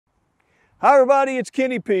Hi everybody, it's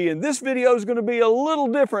Kenny P, and this video is going to be a little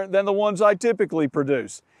different than the ones I typically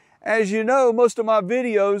produce. As you know, most of my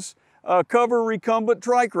videos cover recumbent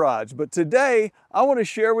trike rides, but today I want to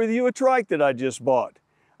share with you a trike that I just bought.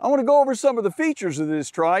 I want to go over some of the features of this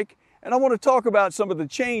trike, and I want to talk about some of the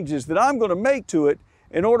changes that I'm going to make to it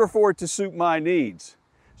in order for it to suit my needs.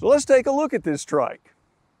 So let's take a look at this trike.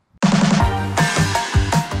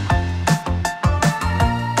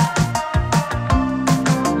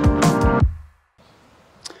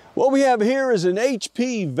 What we have here is an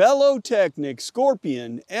HP Velotechnik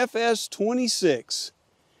Scorpion FS26.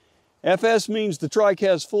 FS means the trike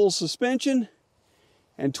has full suspension,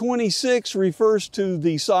 and 26 refers to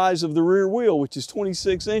the size of the rear wheel, which is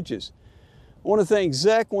 26 inches. I want to thank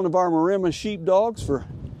Zach, one of our Maremma sheepdogs, for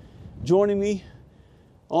joining me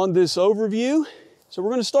on this overview. So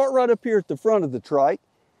we're going to start right up here at the front of the trike,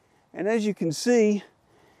 and as you can see,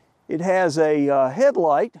 it has a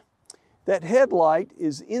headlight. That headlight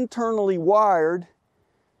is internally wired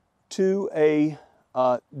to a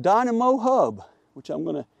dynamo hub, which I'm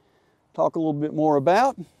going to talk a little bit more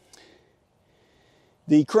about.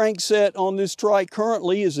 The crankset on this trike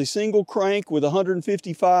currently is a single crank with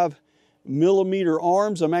 155 millimeter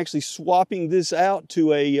arms. I'm actually swapping this out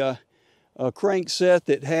to a crankset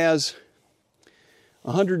that has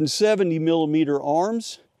 170 millimeter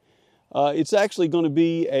arms. It's actually going to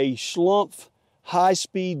be a Schlumpf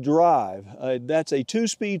high-speed drive. That's a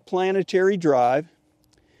 2-speed planetary drive,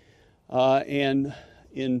 and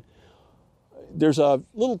there's a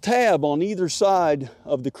little tab on either side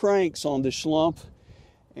of the cranks on the Schlumpf,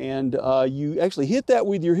 and you actually hit that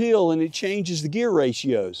with your heel and it changes the gear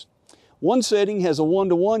ratios. One setting has a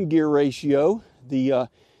 1-to-1 gear ratio. The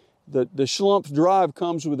Schlumpf drive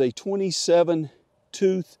comes with a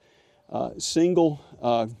 27-tooth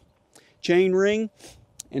single chain ring.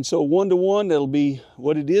 And so 1-to-1, that'll be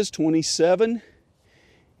what it is, 27.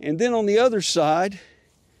 And then on the other side,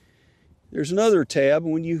 there's another tab.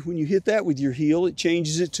 When you hit that with your heel, it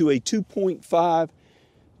changes it to a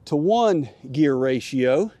 2.5-to-1 gear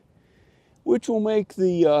ratio, which will make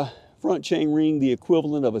the front chain ring the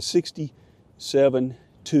equivalent of a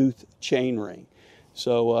 67-tooth chain ring.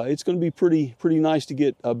 So it's going to be pretty nice to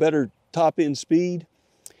get a better top end speed.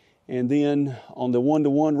 And then on the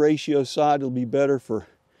 1-to-1 ratio side, it'll be better for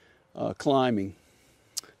climbing.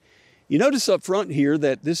 You notice up front here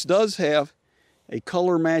that this does have a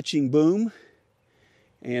color matching boom,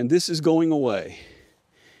 and this is going away.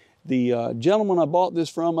 The gentleman I bought this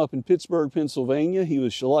from up in Pittsburgh, Pennsylvania, he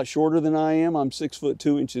was a lot shorter than I am. I'm 6 foot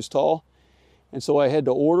 2 inches tall, and so I had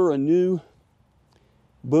to order a new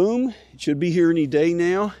boom. It should be here any day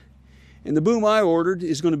now, and the boom I ordered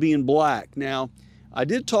is going to be in black. Now, I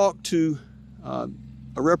did talk to a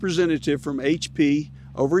representative from HP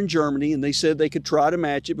over in Germany, and they said they could try to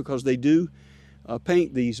match it because they do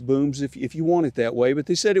paint these booms if you want it that way, but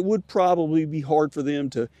they said it would probably be hard for them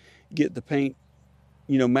to get the paint,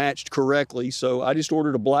 matched correctly. So I just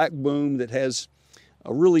ordered a black boom that has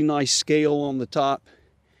a really nice scale on the top,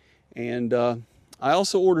 and I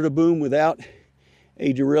also ordered a boom without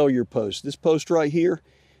a derailleur post. This post right here,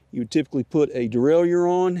 you would typically put a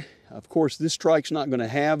derailleur on. Of course, this trike's not going to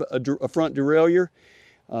have a front derailleur,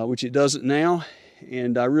 which it doesn't now,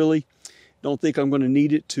 and I really don't think I'm going to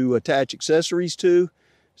need it to attach accessories to.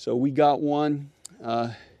 So we got one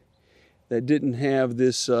that didn't have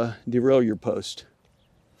this derailleur post.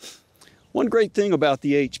 One great thing about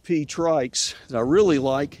the HP trikes that I really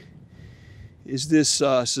like is this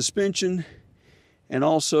suspension, and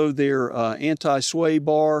also their anti-sway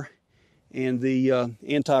bar and the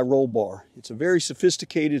anti-roll bar. It's a very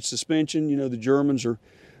sophisticated suspension. The Germans are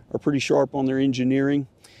pretty sharp on their engineering.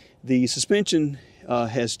 The suspension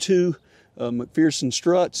has two McPherson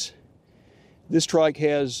struts. This trike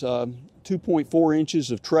has 2.4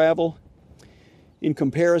 inches of travel. In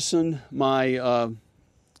comparison,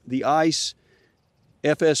 the ICE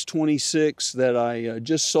FS26 that I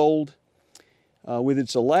just sold, with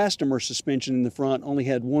its elastomer suspension in the front, only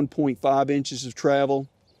had 1.5 inches of travel.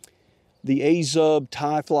 The Azub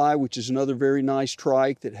Tie-Fly, which is another very nice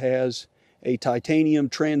trike that has a titanium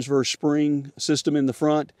transverse spring system in the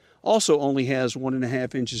front, also only has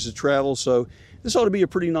 1.5 inches of travel. So this ought to be a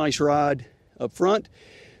pretty nice ride up front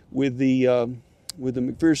with the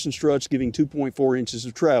McPherson struts giving 2.4 inches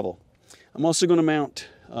of travel. I'm also going to mount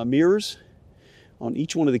mirrors on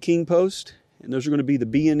each one of the king posts, and those are going to be the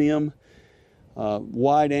B&M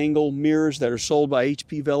wide angle mirrors that are sold by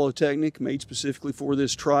HP Velotechnik, made specifically for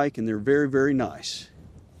this trike, and they're very nice.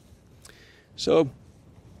 So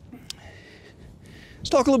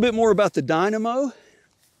let's talk a little bit more about the dynamo.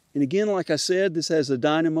 And again, like I said, this has a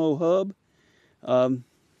dynamo hub.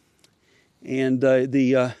 And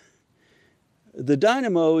the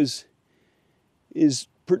dynamo is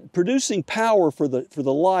producing power for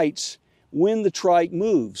the lights when the trike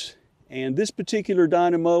moves. And this particular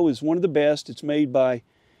dynamo is one of the best. It's made by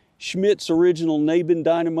Schmidt's original Nabin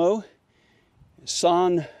dynamo,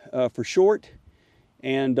 SON for short.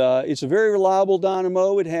 And it's a very reliable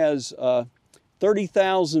dynamo. It has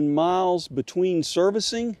 30,000 miles between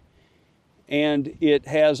servicing, and it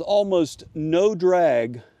has almost no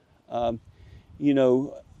drag, you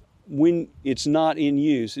know, when it's not in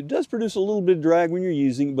use. It does produce a little bit of drag when you're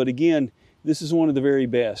using, but again, this is one of the very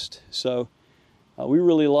best. So we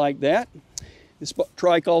really like that. This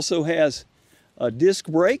trike also has disc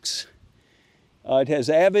brakes. It has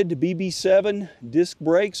Avid BB7 disc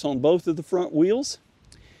brakes on both of the front wheels.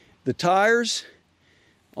 The tires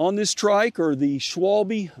on this trike are the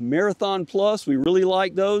Schwalbe Marathon Plus. We really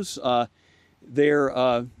like those. They're,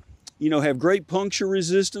 you know, have great puncture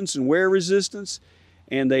resistance and wear resistance,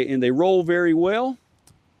 and they roll very well.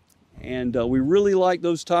 And we really like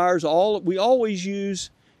those tires. We always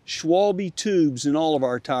use Schwalbe tubes in all of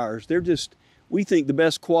our tires. They're just, we think, the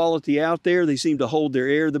best quality out there. They seem to hold their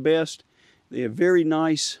air the best. They have very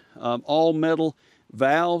nice all metal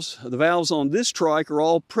valves. The valves on this trike are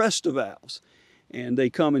all Presta valves, and they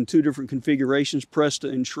come in two different configurations,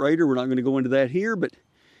 Presta and Schrader. We're not going to go into that here, but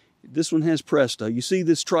this one has Presta. You see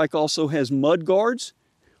this trike also has mud guards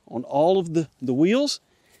on all of the wheels,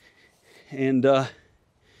 and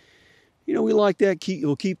you know, we like that.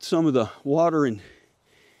 It'll keep some of the water and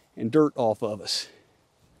dirt off of us.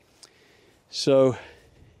 So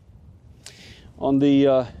on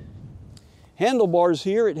the handlebars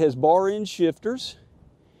here, it has bar end shifters,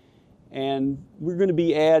 and we're going to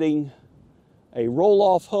be adding a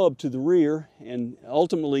roll-off hub to the rear, and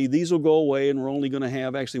ultimately these will go away, and we're only going to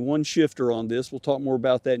have actually one shifter on this. We'll talk more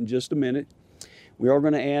about that in just a minute. We are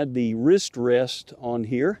going to add the wrist rest on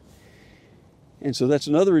here, and so that's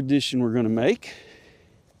another addition we're going to make.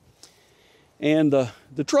 And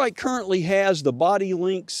the trike currently has the body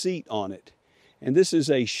link seat on it, and this is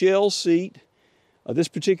a shell seat. This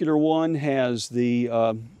particular one has the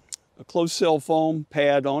a closed cell foam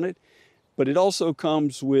pad on it, but it also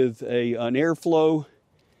comes with an airflow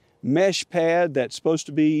mesh pad that's supposed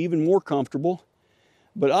to be even more comfortable.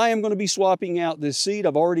 But I am going to be swapping out this seat.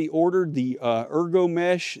 I've already ordered the ergo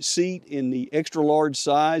mesh seat in the extra large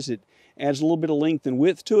size. It adds a little bit of length and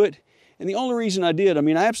width to it. And the only reason I did, I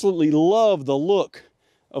mean, I absolutely love the look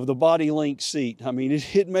of the body link seat. I mean,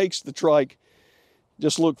 it makes the trike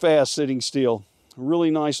just look fast sitting still.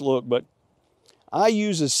 Really nice look. But I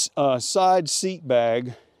use a side seat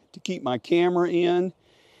bag to keep my camera in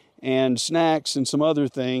and snacks and some other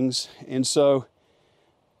things. And so,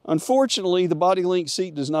 unfortunately, the body link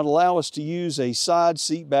seat does not allow us to use a side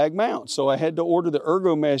seat bag mount. So I had to order the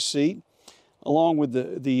ergo mesh seat along with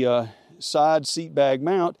the side seat bag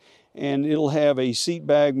mount, and it'll have a seat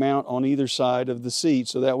bag mount on either side of the seat.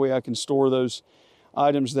 So that way I can store those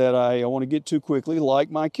items that I want to get to quickly,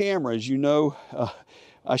 like my camera. As you know,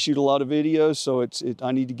 I shoot a lot of videos, so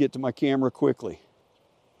I need to get to my camera quickly.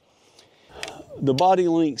 The body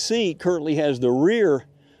link seat currently has the rear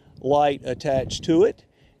light attached to it,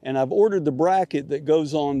 and I've ordered the bracket that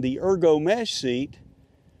goes on the ergo mesh seat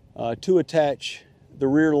to attach the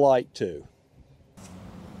rear light to.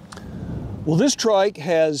 Well, this trike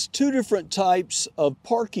has two different types of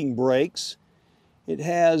parking brakes. It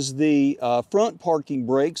has the front parking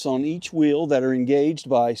brakes on each wheel that are engaged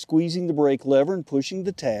by squeezing the brake lever and pushing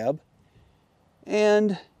the tab.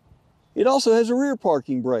 And it also has a rear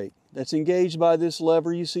parking brake that's engaged by this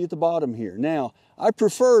lever you see at the bottom here. Now, I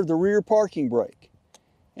prefer the rear parking brake,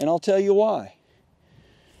 and I'll tell you why.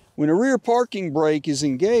 When a rear parking brake is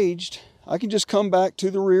engaged, I can just come back to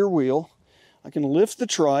the rear wheel, I can lift the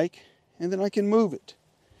trike, and then I can move it.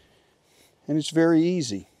 And it's very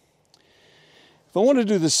easy. If I want to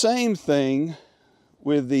do the same thing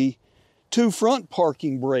with the two front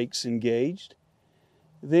parking brakes engaged,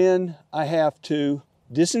 then I have to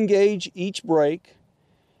disengage each brake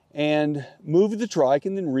and move the trike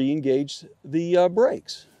and then re-engage the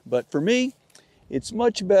brakes. But for me, it's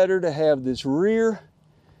much better to have this rear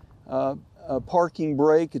parking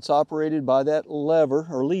brake. It's operated by that lever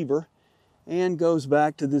or lever and goes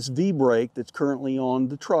back to this V brake that's currently on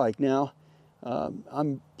the trike. Now,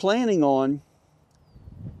 I'm planning on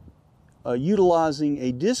utilizing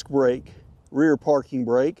a disc brake, rear parking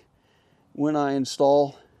brake, when I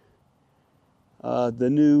install the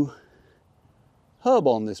new hub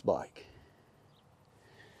on this bike.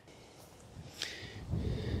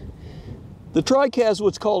 The Trike has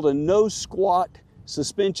what's called a no squat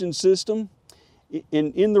suspension system.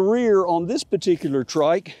 In the rear on this particular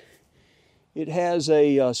trike, it has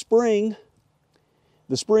a spring.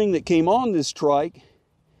 The spring that came on this trike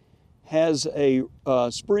has a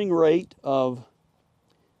spring rate of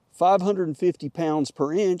 550 pounds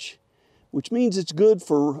per inch, which means it's good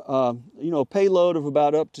for a payload of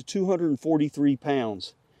about up to 243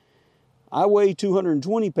 pounds. I weigh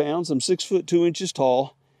 220 pounds. I'm 6 foot 2 inches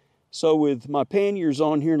tall. So with my panniers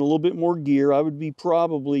on here and a little bit more gear, I would be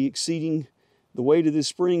probably exceeding the weight of this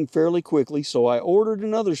spring fairly quickly. So I ordered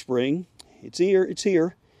another spring. It's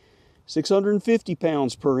here. 650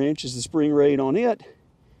 pounds per inch is the spring rate on it.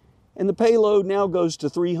 And the payload now goes to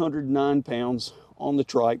 309 pounds on the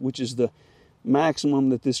trike, which is the maximum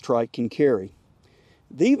that this trike can carry.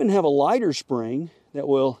 They even have a lighter spring that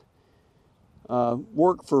will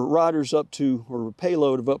work for riders up to, or a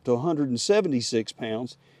payload of up to 176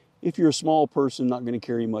 pounds if you're a small person not going to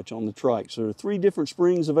carry much on the trike. So there are 3 different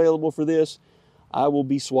springs available for this. I will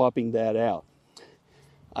be swapping that out.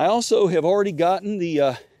 I also have already gotten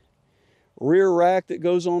the rear rack that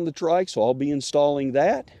goes on the trike, so I'll be installing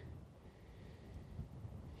that.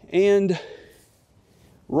 And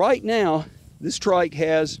right now, this trike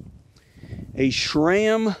has a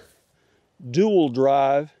SRAM dual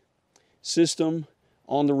drive system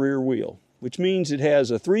on the rear wheel, which means it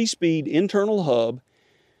has a 3-speed internal hub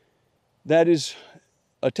that is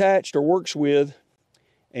attached or works with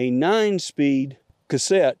a 9-speed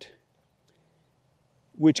cassette,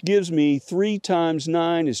 which gives me 3 times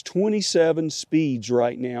 9 is 27 speeds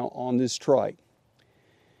right now on this trike.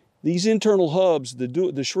 These internal hubs, the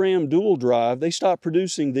SRAM dual drive, they stopped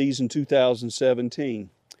producing these in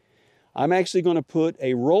 2017. I'm actually going to put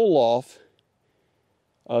a roll-off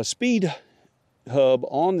speed hub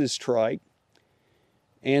on this trike,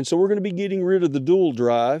 and so we're going to be getting rid of the dual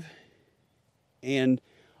drive. And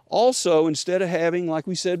also, instead of having, like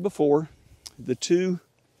we said before, the 2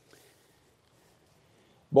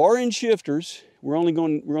 bar end shifters, we're only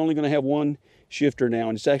going to have 1 shifter now,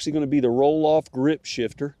 and it's actually going to be the roll-off grip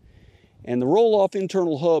shifter. And the roll-off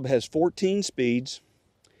internal hub has 14 speeds,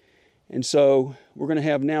 and so we're going to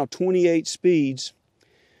have now 28 speeds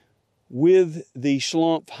with the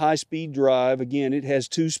Schlumpf high-speed drive. Again, it has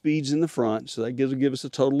 2 speeds in the front, so that will give us a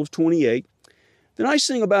total of 28. The nice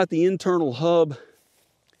thing about the internal hub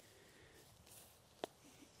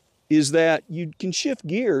is that you can shift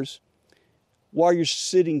gears while you're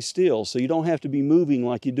sitting still, so you don't have to be moving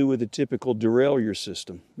like you do with a typical derailleur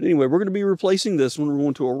system. But anyway, we're going to be replacing this one. We're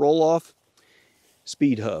going to a roll-off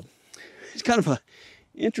speed hub. It's kind of an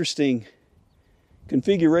interesting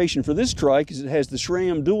configuration for this trike, because it has the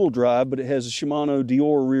SRAM dual drive, but it has a Shimano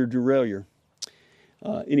Dior rear derailleur.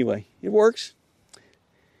 Anyway, it works.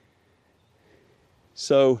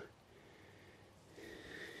 So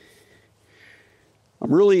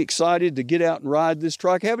I'm really excited to get out and ride this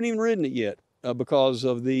trike. I haven't even ridden it yet because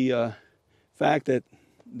of the fact that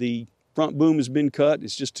the front boom has been cut.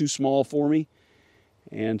 It's just too small for me.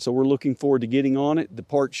 And so we're looking forward to getting on it. The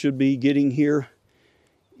parts should be getting here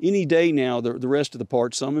any day now. The rest of the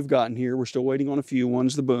parts, some have gotten here. We're still waiting on a few.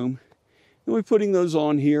 One's the boom. And we're putting those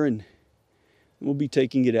on here, and we'll be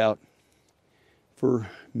taking it out for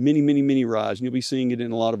many, many, many rides. And you'll be seeing it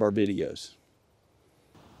in a lot of our videos.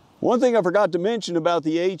 One thing I forgot to mention about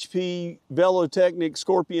the HP Velotechnik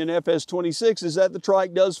Scorpion FS26 is that the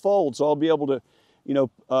trike does fold, so I'll be able to,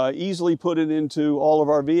 easily put it into all of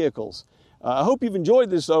our vehicles. I hope you've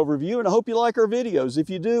enjoyed this overview, and I hope you like our videos. If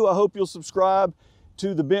you do, I hope you'll subscribe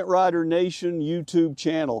to the BentRider Nation YouTube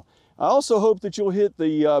channel. I also hope that you'll hit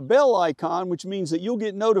the bell icon, which means that you'll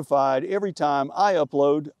get notified every time I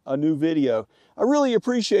upload a new video. I really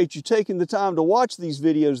appreciate you taking the time to watch these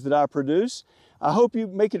videos that I produce. I hope you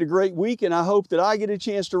make it a great week, and I hope that I get a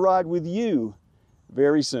chance to ride with you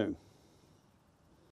very soon.